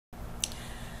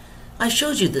I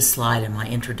showed you this slide in my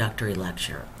introductory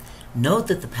lecture. Note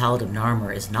that the Palette of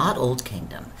Narmer is not Old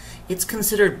Kingdom. It's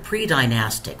considered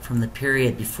pre-dynastic from the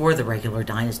period before the regular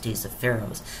dynasties of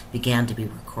pharaohs began to be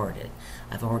recorded.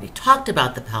 I've already talked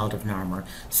about the Palette of Narmer,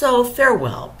 so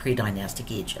farewell,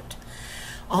 pre-dynastic Egypt.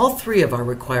 All three of our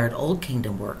required Old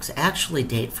Kingdom works actually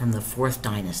date from the 4th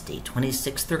dynasty,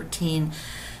 2613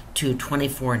 to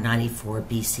 2494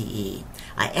 BCE.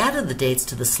 I added the dates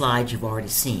to the slide you've already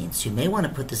seen, so you may want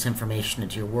to put this information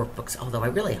into your workbooks, although I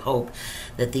really hope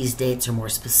that these dates are more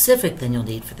specific than you'll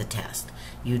need for the test.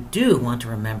 You do want to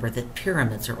remember that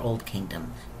pyramids are Old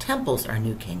Kingdom, temples are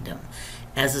New Kingdom,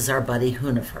 as is our buddy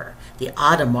Hunefer. The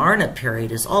Adamarna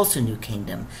period is also New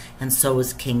Kingdom, and so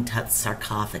is King Tut's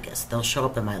sarcophagus. They'll show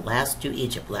up in my last 2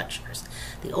 Egypt lectures.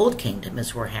 The Old Kingdom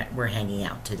is where we're hanging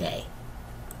out today.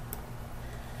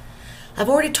 I've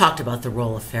already talked about the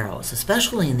role of pharaohs.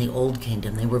 Especially in the Old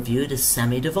Kingdom, they were viewed as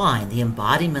semi-divine, the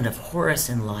embodiment of Horus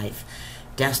in life,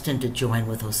 destined to join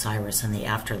with Osiris in the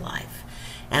afterlife.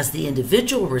 As the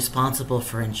individual responsible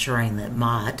for ensuring that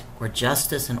Ma'at, or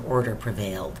justice and order,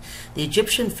 prevailed, the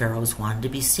Egyptian pharaohs wanted to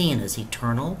be seen as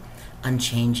eternal,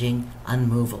 unchanging,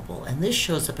 unmovable, and this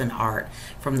shows up in art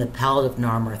from the Palette of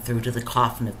Narmer through to the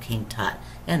coffin of King Tut,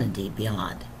 and indeed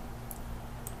beyond.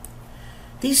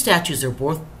 These statues are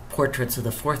both portraits of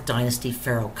the 4th dynasty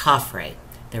pharaoh Khafre.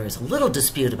 There is a little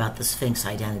dispute about the Sphinx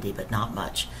identity, but not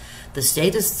much. The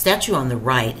statue on the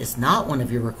right is not one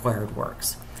of your required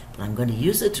works, but I'm going to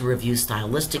use it to review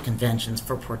stylistic conventions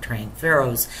for portraying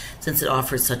pharaohs, since it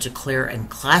offers such a clear and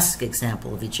classic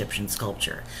example of Egyptian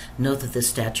sculpture. Note that this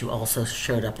statue also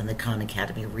showed up in the Khan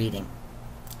Academy reading.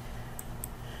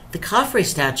 The Khafre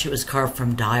statue is carved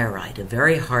from diorite, a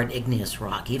very hard igneous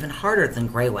rock, even harder than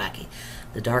greywacke,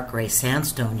 the dark gray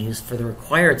sandstone used for the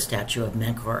required statue of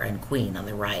Menkaure and Queen on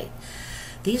the right.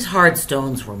 These hard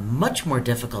stones were much more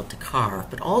difficult to carve,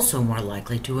 but also more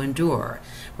likely to endure,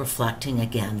 reflecting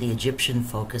again the Egyptian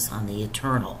focus on the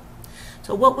eternal.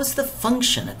 So what was the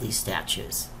function of these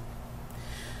statues?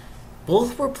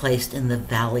 Both were placed in the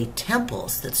valley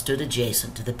temples that stood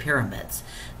adjacent to the pyramids.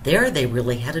 There they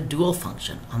really had a dual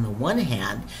function. On the one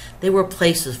hand, they were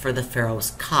places for the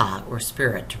pharaoh's Ka, or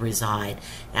spirit, to reside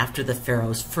after the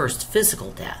pharaoh's first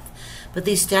physical death. But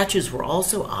these statues were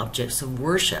also objects of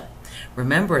worship.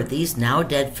 Remember, these now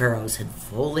dead pharaohs had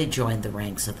fully joined the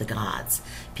ranks of the gods.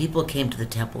 People came to the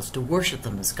temples to worship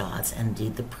them as gods, and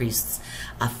indeed the priests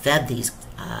fed these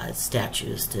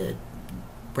statues to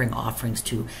bring offerings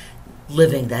to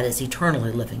living, that is,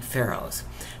 eternally living pharaohs.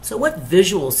 So what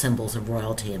visual symbols of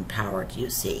royalty and power do you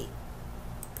see?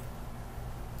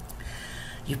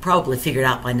 You've probably figured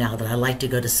out by now that I like to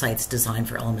go to sites designed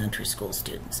for elementary school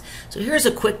students. So here's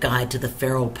a quick guide to the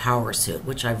pharaoh power suit,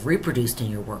 which I've reproduced in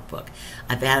your workbook.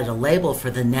 I've added a label for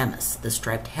the nemes, the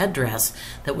striped headdress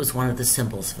that was one of the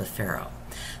symbols of a pharaoh.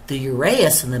 The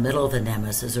uraeus in the middle of the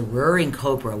nemes is a roaring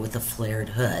cobra with a flared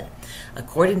hood.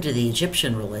 According to the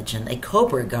Egyptian religion, a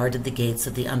cobra guarded the gates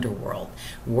of the underworld,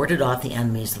 warded off the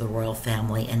enemies of the royal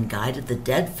family, and guided the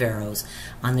dead pharaohs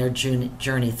on their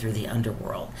journey through the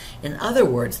underworld. In other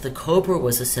words, the cobra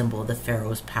was a symbol of the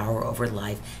pharaoh's power over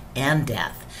life and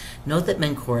death. Note that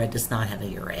Menkaure does not have a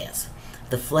uraeus.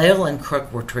 The flail and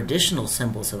crook were traditional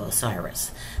symbols of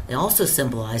Osiris. They also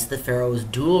symbolized the pharaoh's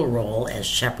dual role as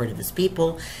shepherd of his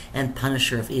people and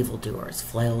punisher of evildoers.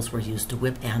 Flails were used to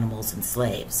whip animals and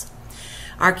slaves.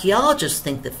 Archaeologists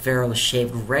think that pharaohs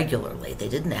shaved regularly. They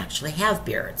didn't actually have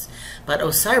beards, but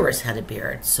Osiris had a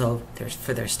beard, so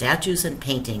for their statues and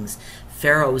paintings,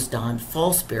 pharaohs donned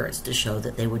false beards to show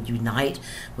that they would unite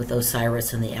with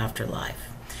Osiris in the afterlife.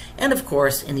 And of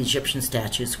course, in Egyptian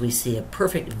statues, we see a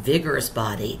perfect, vigorous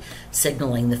body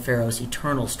signaling the pharaoh's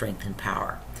eternal strength and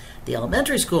power. The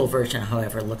elementary school version,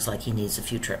 however, looks like he needs a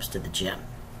few trips to the gym.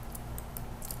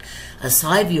 A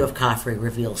side view of Khafre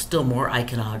reveals still more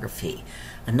iconography.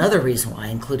 Another reason why I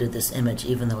included this image,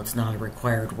 even though it's not a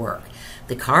required work.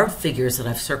 The carved figures that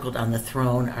I've circled on the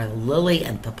throne are lily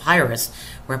and papyrus,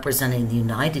 representing the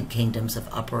united kingdoms of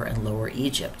Upper and Lower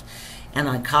Egypt. And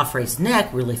on Khafre's neck,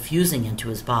 really fusing into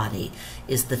his body,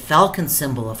 is the falcon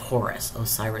symbol of Horus,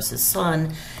 Osiris'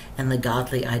 son, and the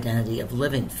godly identity of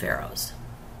living pharaohs.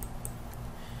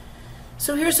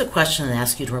 So here's a question that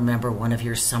asks you to remember one of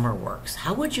your summer works.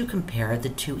 How would you compare the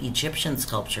 2 Egyptian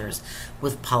sculptures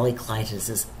with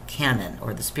Polykleitos' Canon,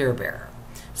 or the spear bearer?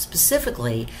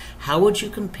 Specifically, how would you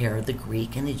compare the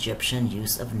Greek and Egyptian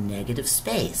use of negative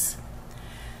space?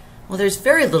 Well, there's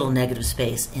very little negative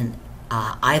space in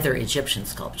either Egyptian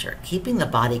sculpture. Keeping the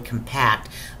body compact,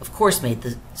 of course, made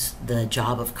the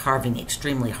job of carving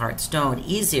extremely hard stone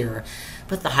easier,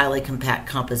 but the highly compact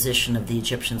composition of the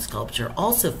Egyptian sculpture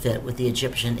also fit with the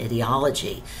Egyptian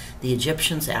ideology. The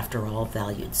Egyptians, after all,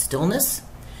 valued stillness,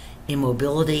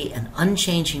 immobility, and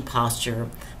unchanging posture,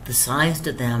 the signs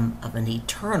to them of an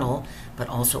eternal but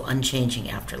also unchanging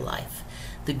afterlife.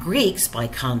 The Greeks, by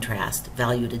contrast,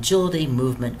 valued agility,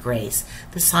 movement, grace,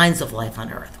 the signs of life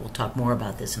on earth. We'll talk more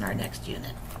about this in our next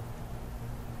unit.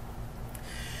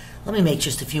 Let me make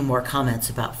just a few more comments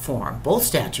about form. Both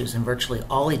statues, and virtually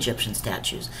all Egyptian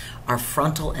statues, are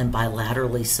frontal and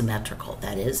bilaterally symmetrical.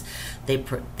 That is,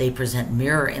 they present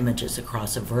mirror images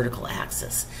across a vertical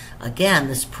axis. Again,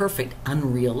 this perfect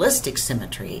unrealistic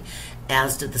symmetry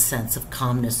adds to the sense of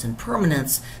calmness and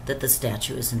permanence that the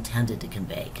statue is intended to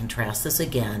convey. Contrast this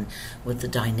again with the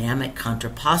dynamic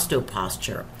contrapposto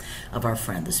posture of our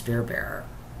friend the spear bearer.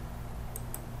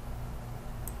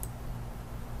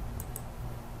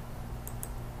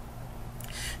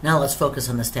 Now let's focus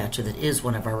on the statue that is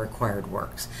one of our required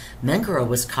works. Menkera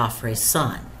was Khafre's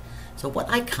son. So what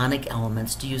iconic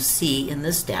elements do you see in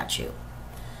this statue?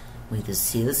 We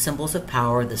see the symbols of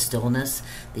power, the stillness,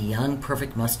 the young,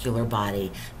 perfect muscular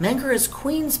body. Menkera's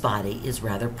queen's body is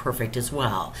rather perfect as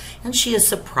well, and she is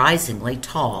surprisingly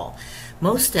tall.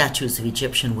 Most statues of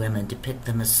Egyptian women depict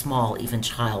them as small, even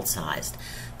child-sized.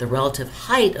 The relative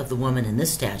height of the woman in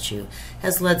this statue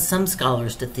has led some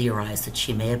scholars to theorize that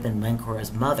she may have been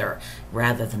Menkera's mother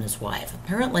rather than his wife.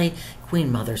 Apparently, queen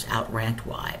mothers outranked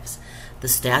wives. The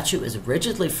statue is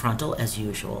rigidly frontal as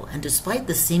usual, and despite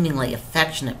the seemingly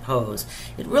affectionate pose,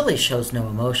 it really shows no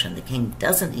emotion. The king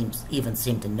doesn't even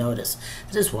seem to notice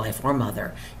that his wife or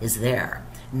mother is there.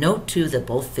 Note, too, that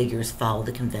both figures follow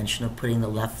the convention of putting the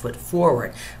left foot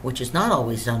forward, which is not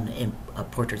always done in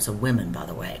portraits of women, by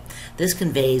the way. This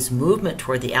conveys movement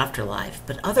toward the afterlife,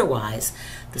 but otherwise,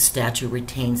 the statue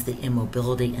retains the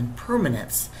immobility and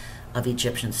permanence of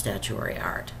Egyptian statuary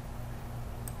art.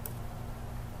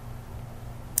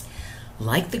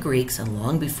 Like the Greeks, and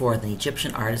long before, the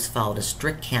Egyptian artists followed a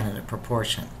strict canon of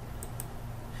proportion.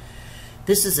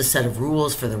 This is a set of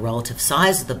rules for the relative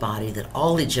size of the body that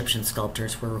all Egyptian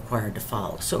sculptors were required to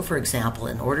follow. So, for example,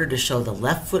 in order to show the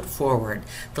left foot forward,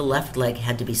 the left leg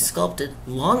had to be sculpted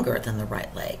longer than the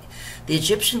right leg. The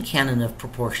Egyptian canon of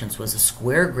proportions was a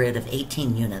square grid of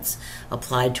 18 units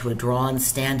applied to a drawn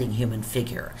standing human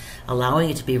figure,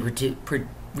 allowing it to be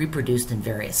reproduced in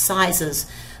various sizes,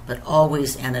 but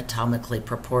always anatomically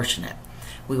proportionate.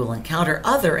 We will encounter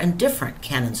other and different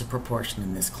canons of proportion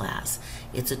in this class.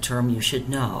 It's a term you should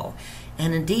know.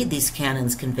 And indeed, these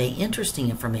canons convey interesting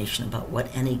information about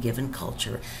what any given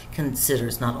culture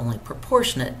considers not only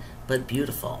proportionate, but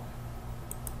beautiful.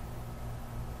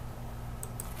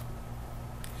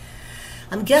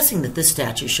 I'm guessing that this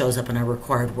statue shows up in our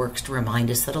required works to remind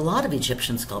us that a lot of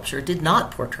Egyptian sculpture did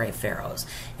not portray pharaohs,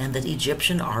 and that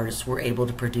Egyptian artists were able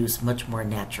to produce much more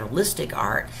naturalistic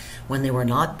art when they were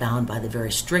not bound by the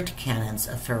very strict canons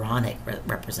of pharaonic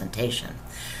representation.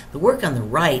 The work on the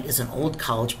right is an old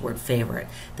College Board favorite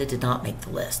that did not make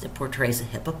the list. It portrays a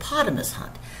hippopotamus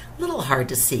hunt. A little hard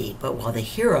to see, but while the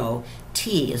hero,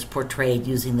 T, is portrayed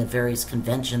using the various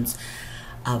conventions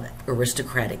of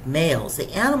aristocratic males,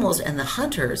 the animals and the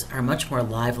hunters are much more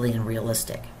lively and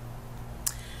realistic.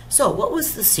 So, what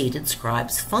was the seated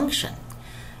scribe's function?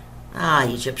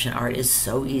 Egyptian art is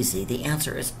so easy. The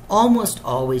answer is almost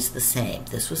always the same.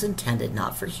 This was intended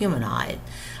not for human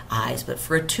eyes, but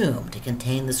for a tomb to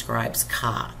contain the scribe's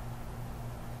ka.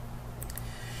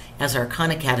 As our Khan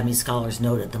Academy scholars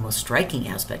noted, the most striking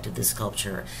aspect of this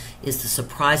sculpture is the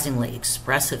surprisingly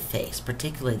expressive face,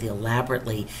 particularly the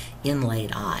elaborately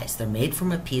inlaid eyes. They're made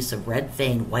from a piece of red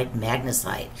veined white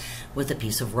magnesite with a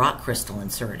piece of rock crystal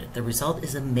inserted. The result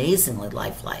is amazingly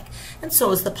lifelike, and so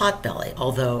is the potbelly,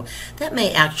 although that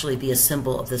may actually be a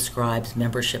symbol of the scribe's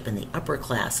membership in the upper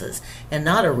classes and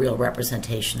not a real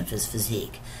representation of his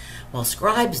physique. While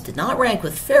scribes did not rank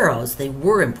with pharaohs, they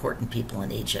were important people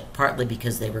in Egypt, partly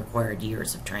because they required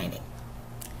years of training.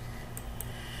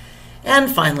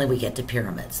 And finally, we get to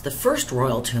pyramids. The first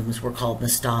royal tombs were called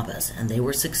mastabas, and they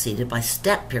were succeeded by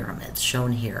step pyramids,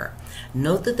 shown here.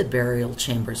 Note that the burial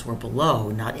chambers were below,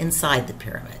 not inside the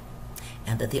pyramid,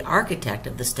 and that the architect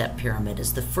of the step pyramid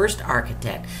is the first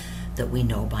architect that we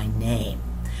know by name.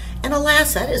 And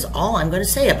alas, that is all I'm going to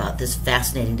say about this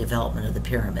fascinating development of the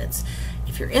pyramids.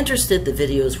 If you're interested, the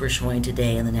videos we're showing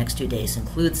today and the next 2 days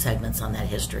include segments on that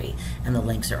history, and the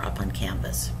links are up on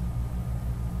Canvas.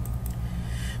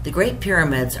 The Great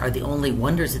Pyramids are the only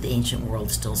wonders of the ancient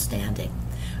world still standing.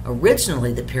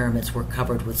 Originally, the pyramids were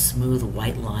covered with smooth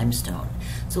white limestone.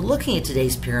 So looking at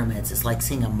today's pyramids is like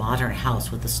seeing a modern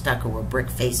house with the stucco or brick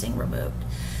facing removed.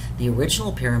 The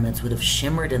original pyramids would have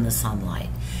shimmered in the sunlight,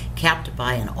 capped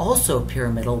by an also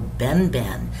pyramidal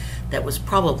benben that was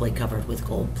probably covered with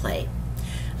gold plate.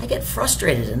 I get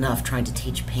frustrated enough trying to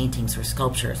teach paintings or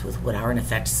sculptures with what are in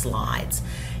effect slides.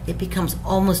 It becomes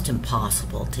almost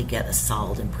impossible to get a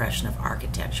solid impression of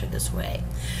architecture this way.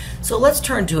 So let's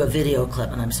turn to a video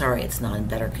clip, and I'm sorry it's not in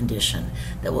better condition,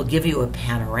 that will give you a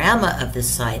panorama of this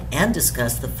site and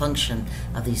discuss the function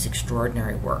of these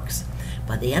extraordinary works.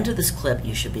 By the end of this clip,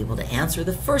 you should be able to answer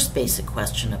the first basic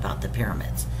question about the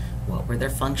pyramids. What were their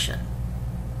function?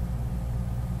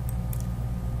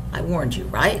 I warned you,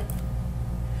 right?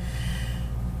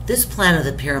 This plan of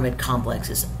the pyramid complex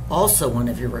is also one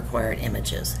of your required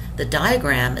images. The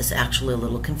diagram is actually a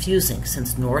little confusing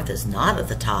since north is not at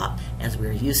the top as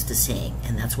we're used to seeing,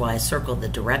 and that's why I circled the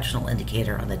directional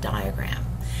indicator on the diagram.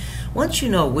 Once you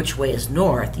know which way is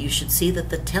north, you should see that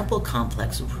the temple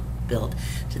complex was built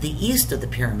to the east of the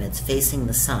pyramids facing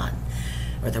the sun,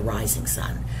 or the rising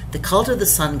sun. The cult of the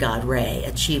sun god Re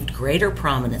achieved greater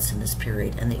prominence in this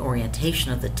period, and the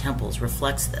orientation of the temples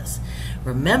reflects this.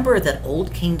 Remember that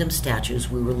Old Kingdom statues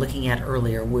we were looking at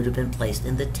earlier would have been placed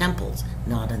in the temples,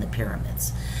 not in the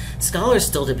pyramids. Scholars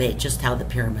still debate just how the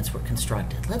pyramids were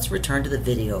constructed. Let's return to the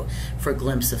video for a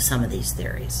glimpse of some of these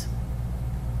theories.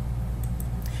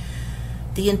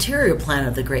 The interior plan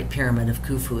of the Great Pyramid of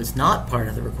Khufu is not part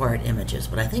of the required images,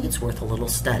 but I think it's worth a little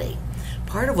study.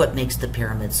 Part of what makes the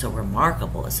pyramids so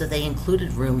remarkable is that they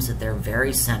included rooms at their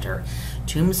very center,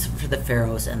 tombs for the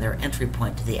pharaohs and their entry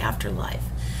point to the afterlife.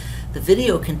 The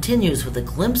video continues with a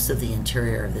glimpse of the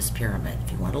interior of this pyramid.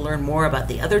 If you want to learn more about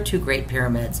the other two Great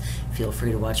Pyramids, feel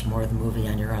free to watch more of the movie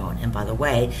on your own. And by the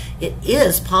way, it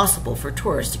is possible for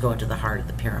tourists to go into the heart of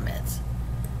the pyramids.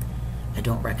 I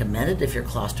don't recommend it if you're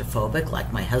claustrophobic,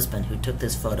 like my husband who took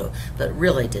this photo, but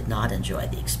really did not enjoy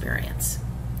the experience.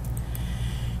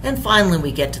 And finally,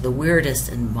 we get to the weirdest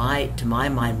and to my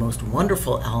mind, most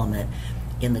wonderful element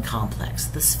in the complex,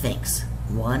 the Sphinx.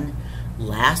 One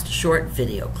last short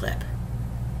video clip.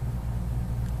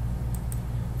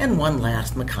 And one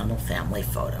last McConnell family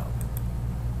photo.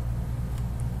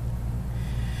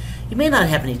 You may not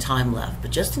have any time left,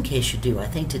 but just in case you do, I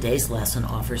think today's lesson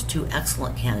offers two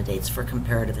excellent candidates for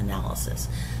comparative analysis.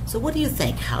 So what do you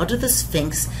think? How do the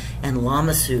Sphinx and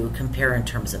Lamassu compare in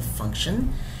terms of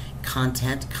function,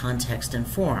 content, context, and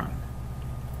form?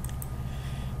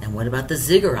 And what about the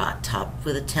ziggurat topped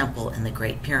with a temple and the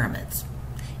Great Pyramids?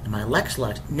 In my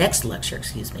next lecture,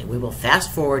 we will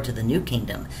fast forward to the New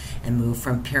Kingdom and move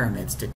from pyramids to